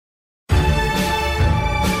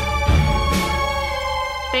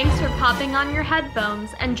Thanks for popping on your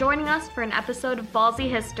headphones and joining us for an episode of Ballsy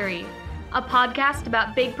History, a podcast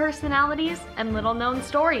about big personalities and little-known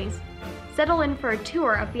stories. Settle in for a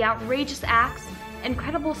tour of the outrageous acts,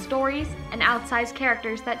 incredible stories, and outsized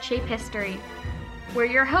characters that shape history. We're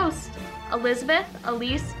your hosts, Elizabeth,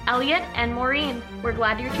 Elise, Elliot, and Maureen. We're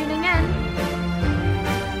glad you're tuning in.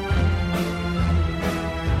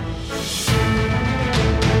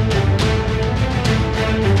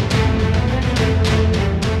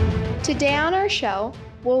 Today on our show,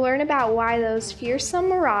 we'll learn about why those fearsome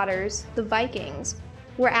marauders, the Vikings,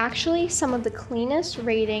 were actually some of the cleanest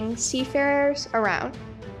rating seafarers around.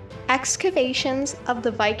 Excavations of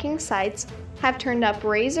the Viking sites have turned up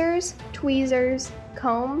razors, tweezers,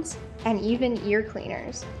 combs, and even ear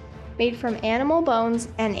cleaners, made from animal bones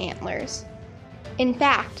and antlers. In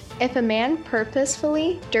fact, if a man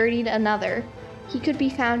purposefully dirtied another, he could be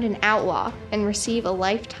found an outlaw and receive a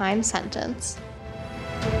lifetime sentence.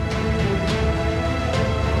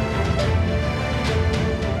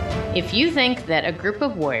 If you think that a group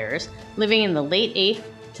of warriors living in the late 8th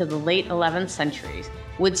to the late 11th centuries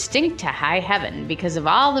would stink to high heaven because of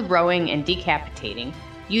all the rowing and decapitating,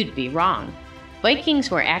 you'd be wrong. Vikings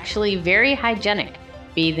were actually very hygienic,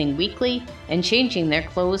 bathing weekly and changing their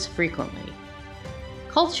clothes frequently.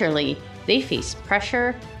 Culturally, they faced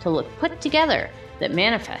pressure to look put together that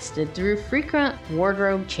manifested through frequent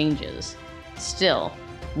wardrobe changes. Still,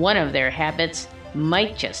 one of their habits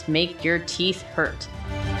might just make your teeth hurt.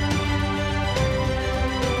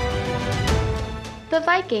 The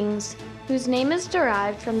Vikings, whose name is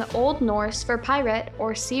derived from the Old Norse for pirate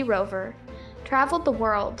or sea rover, traveled the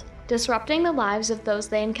world, disrupting the lives of those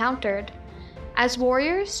they encountered. As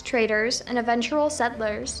warriors, traders, and eventual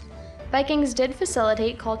settlers, Vikings did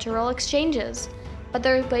facilitate cultural exchanges, but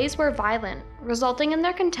their ways were violent, resulting in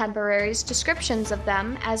their contemporaries' descriptions of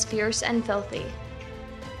them as fierce and filthy.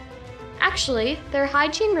 Actually, their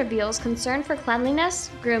hygiene reveals concern for cleanliness,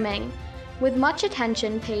 grooming, with much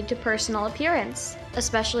attention paid to personal appearance,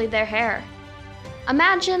 especially their hair.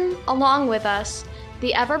 Imagine, along with us,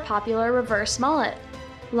 the ever-popular reverse mullet,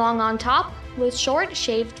 long on top with short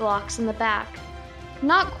shaved locks in the back.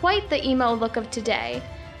 Not quite the emo look of today,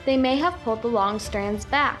 they may have pulled the long strands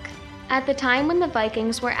back. At the time when the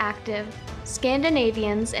Vikings were active,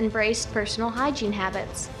 Scandinavians embraced personal hygiene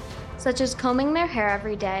habits, such as combing their hair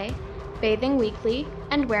every day, bathing weekly,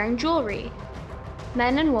 and wearing jewelry.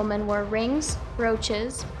 Men and women wore rings,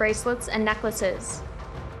 brooches, bracelets, and necklaces.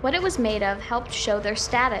 What it was made of helped show their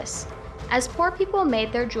status, as poor people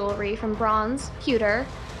made their jewelry from bronze, pewter,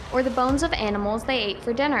 or the bones of animals they ate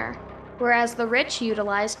for dinner, whereas the rich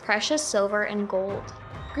utilized precious silver and gold.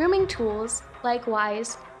 Grooming tools,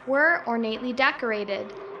 likewise, were ornately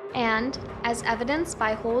decorated, and, as evidenced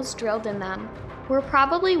by holes drilled in them, were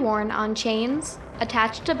probably worn on chains,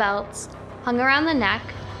 attached to belts, hung around the neck,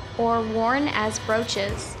 or worn as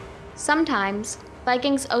brooches. Sometimes,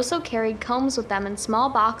 Vikings also carried combs with them in small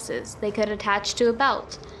boxes they could attach to a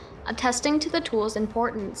belt, attesting to the tool's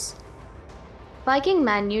importance. Viking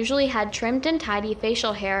men usually had trimmed and tidy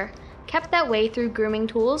facial hair, kept that way through grooming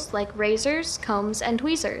tools like razors, combs, and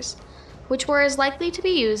tweezers, which were as likely to be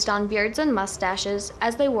used on beards and mustaches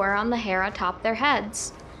as they were on the hair atop their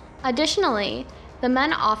heads. Additionally, the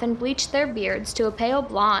men often bleached their beards to a pale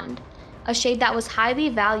blonde, a shade that was highly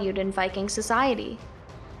valued in Viking society.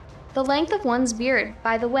 The length of one's beard,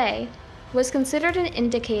 by the way, was considered an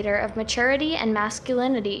indicator of maturity and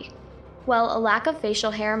masculinity, while a lack of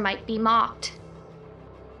facial hair might be mocked.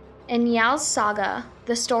 In Njal's saga,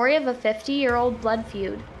 the story of a 50-year-old blood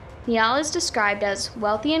feud, Njal is described as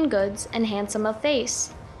wealthy in goods and handsome of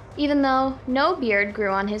face, even though no beard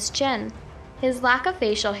grew on his chin. His lack of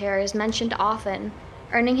facial hair is mentioned often,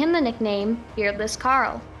 earning him the nickname Beardless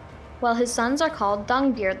Carl, while his sons are called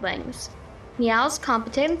dung beardlings. Njal's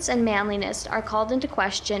competence and manliness are called into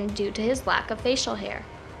question due to his lack of facial hair.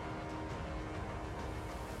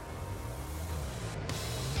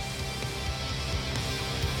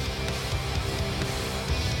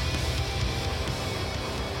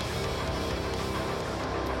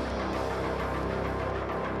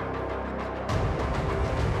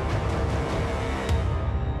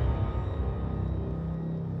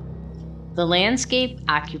 The landscape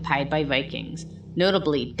occupied by Vikings,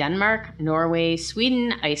 notably Denmark, Norway,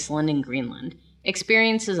 Sweden, Iceland, and Greenland,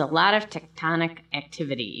 experiences a lot of tectonic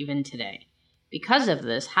activity even today. Because of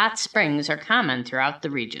this, hot springs are common throughout the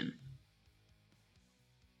region.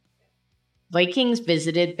 Vikings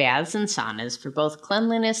visited baths and saunas for both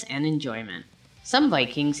cleanliness and enjoyment. Some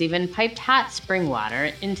Vikings even piped hot spring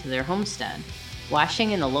water into their homestead.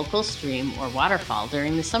 Washing in a local stream or waterfall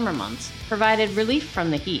during the summer months provided relief from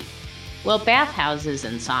the heat. while bathhouses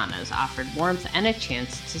and saunas offered warmth and a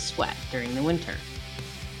chance to sweat during the winter.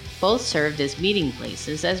 Both served as meeting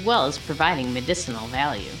places as well as providing medicinal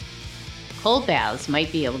value. Cold baths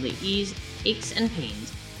might be able to ease aches and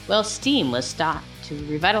pains, while steam was thought to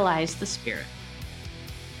revitalize the spirit.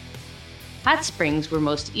 Hot springs were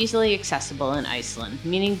most easily accessible in Iceland,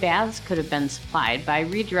 meaning baths could have been supplied by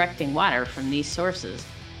redirecting water from these sources.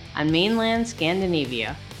 On mainland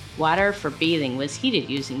Scandinavia, water for bathing was heated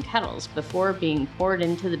using kettles before being poured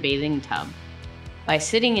into the bathing tub. By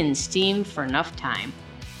sitting in steam for enough time,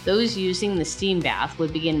 those using the steam bath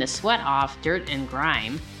would begin to sweat off dirt and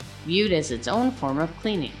grime, viewed as its own form of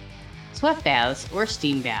cleaning. Sweat baths, or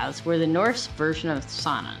steam baths, were the Norse version of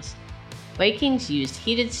saunas. Vikings used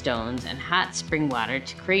heated stones and hot spring water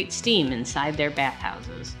to create steam inside their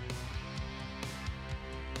bathhouses.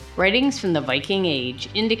 Writings from the Viking Age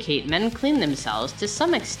indicate men cleaned themselves to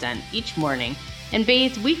some extent each morning and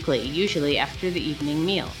bathed weekly, usually after the evening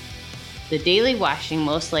meal. The daily washing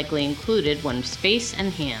most likely included one's face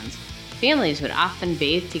and hands. Families would often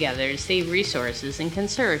bathe together to save resources and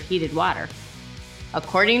conserve heated water.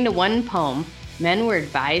 According to one poem, men were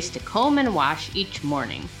advised to comb and wash each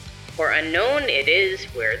morning, for unknown it is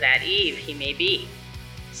where that eve he may be.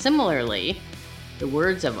 Similarly, the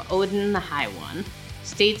words of Odin the High One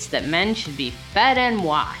states that men should be fed and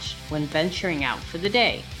washed when venturing out for the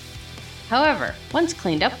day. However, once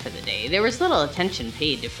cleaned up for the day, there was little attention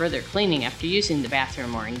paid to further cleaning after using the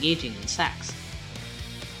bathroom or engaging in sex.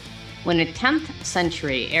 When a 10th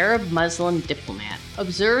century Arab Muslim diplomat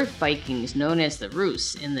observed Vikings known as the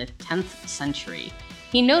Rus in the 10th century,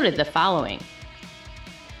 he noted the following.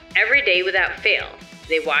 Every day without fail,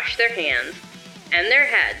 they wash their hands and their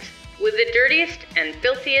heads with the dirtiest and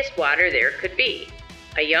filthiest water there could be.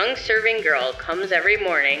 A young serving girl comes every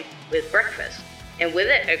morning with breakfast, and with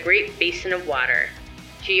it a great basin of water.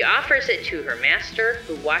 She offers it to her master,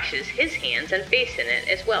 who washes his hands and face in it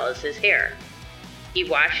as well as his hair. He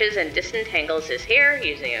washes and disentangles his hair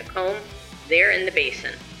using a comb there in the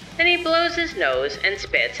basin. Then he blows his nose and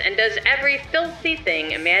spits and does every filthy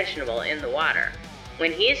thing imaginable in the water.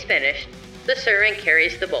 When he is finished, the servant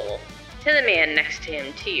carries the bowl to the man next to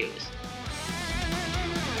him to use.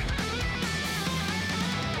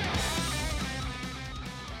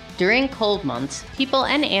 During cold months, people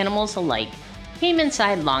and animals alike came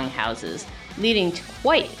inside longhouses, leading to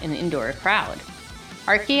quite an indoor crowd.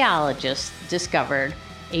 Archaeologists discovered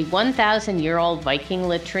a 1,000-year-old Viking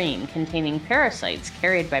latrine containing parasites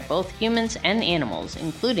carried by both humans and animals,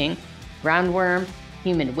 including roundworm,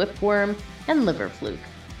 human whipworm, and liver fluke,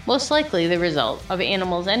 most likely the result of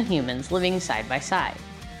animals and humans living side by side.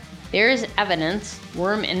 There is evidence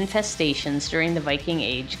worm infestations during the Viking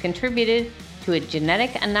Age contributed to a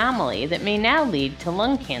genetic anomaly that may now lead to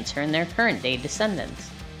lung cancer in their current-day descendants.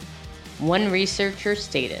 One researcher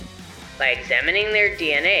stated, "By examining their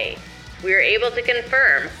DNA, we are able to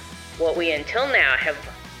confirm what we until now have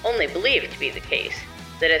only believed to be the case,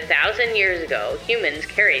 that 1,000 years ago humans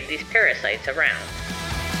carried these parasites around."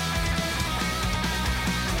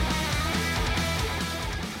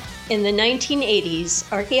 In the 1980s,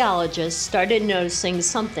 archaeologists started noticing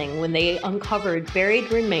something when they uncovered buried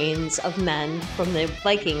remains of men from the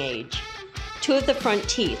Viking Age. 2 of the front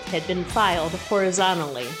teeth had been filed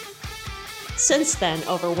horizontally. Since then,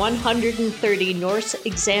 over 130 Norse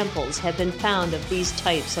examples have been found of these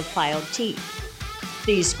types of filed teeth.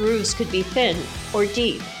 These grooves could be thin or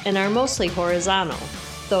deep and are mostly horizontal,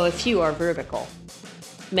 though a few are vertical.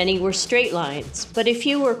 Many were straight lines, but a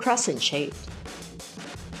few were crescent-shaped.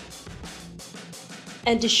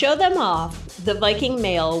 And to show them off, the Viking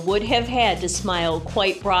male would have had to smile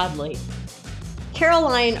quite broadly.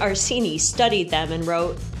 Caroline Arsini studied them and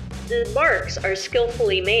wrote, "The marks are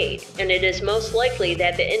skillfully made, and it is most likely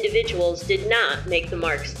that the individuals did not make the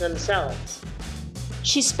marks themselves."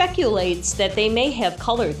 She speculates that they may have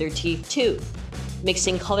colored their teeth too,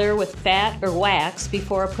 mixing color with fat or wax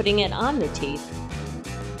before putting it on the teeth.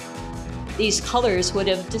 These colors would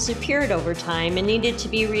have disappeared over time and needed to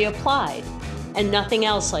be reapplied, and nothing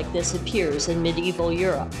else like this appears in medieval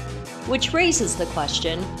Europe. Which raises the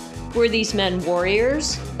question, were these men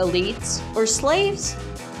warriors, elites, or slaves?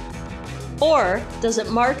 Or does it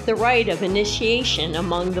mark the rite of initiation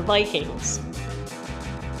among the Vikings?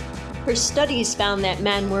 Her studies found that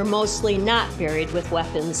men were mostly not buried with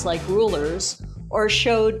weapons like rulers, or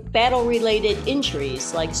showed battle-related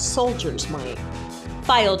injuries like soldiers might.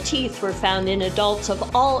 Filed teeth were found in adults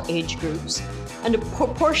of all age groups, and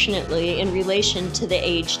proportionately in relation to the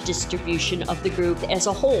age distribution of the group as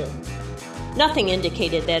a whole. Nothing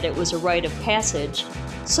indicated that it was a rite of passage,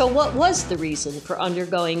 so what was the reason for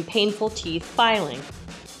undergoing painful teeth filing?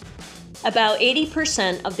 About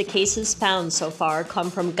 80% of the cases found so far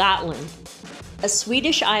come from Gotland, a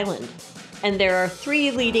Swedish island, and there are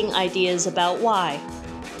 3 leading ideas about why.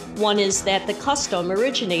 One is that the custom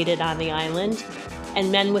originated on the island,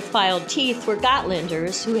 and men with filed teeth were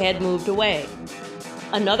Gotlanders who had moved away.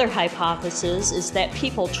 Another hypothesis is that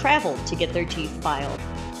people traveled to get their teeth filed,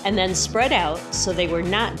 and then spread out so they were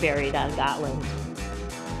not buried on Gotland.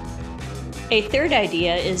 A third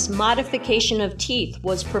idea is modification of teeth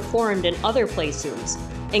was performed in other places,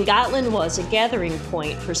 and Gotland was a gathering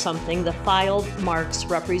point for something the filed marks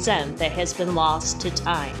represent that has been lost to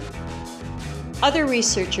time. Other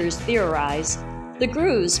researchers theorize the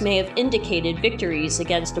grooves may have indicated victories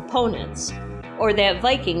against opponents, or that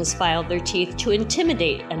Vikings filed their teeth to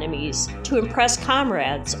intimidate enemies, to impress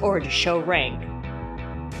comrades, or to show rank.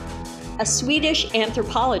 A Swedish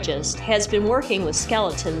anthropologist has been working with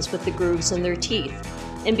skeletons with the grooves in their teeth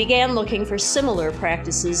and began looking for similar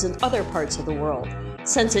practices in other parts of the world,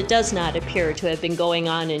 since it does not appear to have been going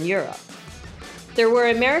on in Europe. There were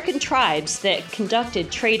American tribes that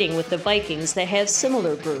conducted trading with the Vikings that have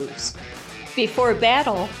similar grooves. Before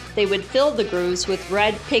battle, they would fill the grooves with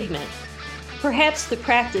red pigment. Perhaps the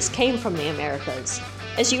practice came from the Americas.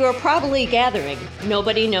 As you are probably gathering,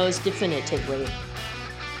 nobody knows definitively.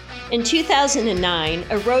 In 2009,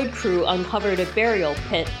 a road crew uncovered a burial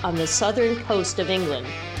pit on the southern coast of England,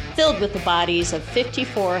 filled with the bodies of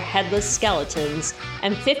 54 headless skeletons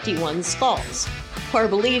and 51 skulls, who are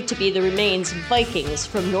believed to be the remains of Vikings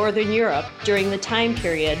from northern Europe during the time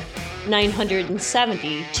period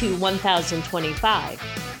 970 to 1025.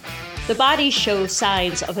 The bodies show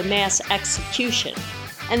signs of a mass execution,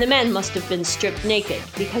 and the men must have been stripped naked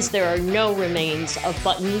because there are no remains of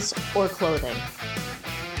buttons or clothing.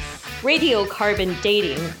 Radiocarbon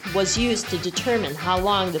dating was used to determine how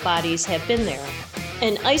long the bodies have been there.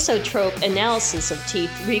 An isotope analysis of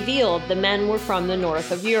teeth revealed the men were from the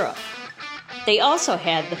north of Europe. They also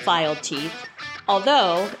had the filed teeth,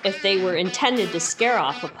 although if they were intended to scare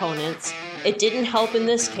off opponents, it didn't help in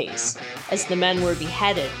this case, as the men were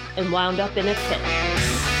beheaded and wound up in a pit.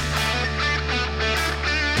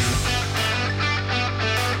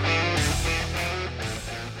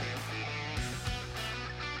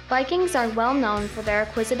 Vikings are well known for their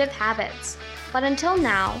acquisitive habits, but until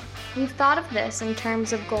now, we've thought of this in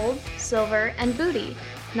terms of gold, silver, and booty,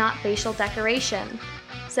 not facial decoration,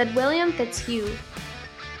 said William Fitzhugh,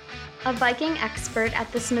 a Viking expert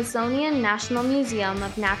at the Smithsonian National Museum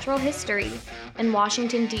of Natural History in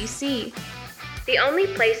Washington, D.C. The only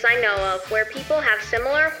place I know of where people have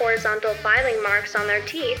similar horizontal filing marks on their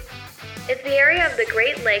teeth is the area of the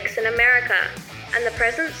Great Lakes in America and the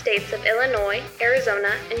present states of Illinois,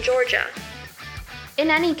 Arizona, and Georgia. In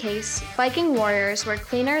any case, Viking warriors were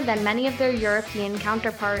cleaner than many of their European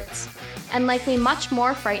counterparts, and likely much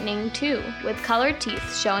more frightening too, with colored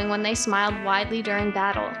teeth showing when they smiled widely during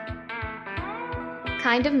battle.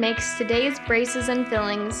 Kind of makes today's braces and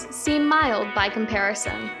fillings seem mild by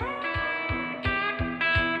comparison.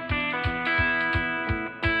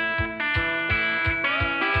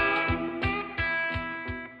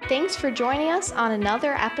 Thanks for joining us on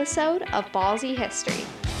another episode of Ballsy History.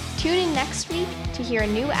 Tune in next week to hear a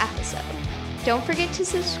new episode. Don't forget to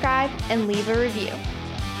subscribe and leave a review.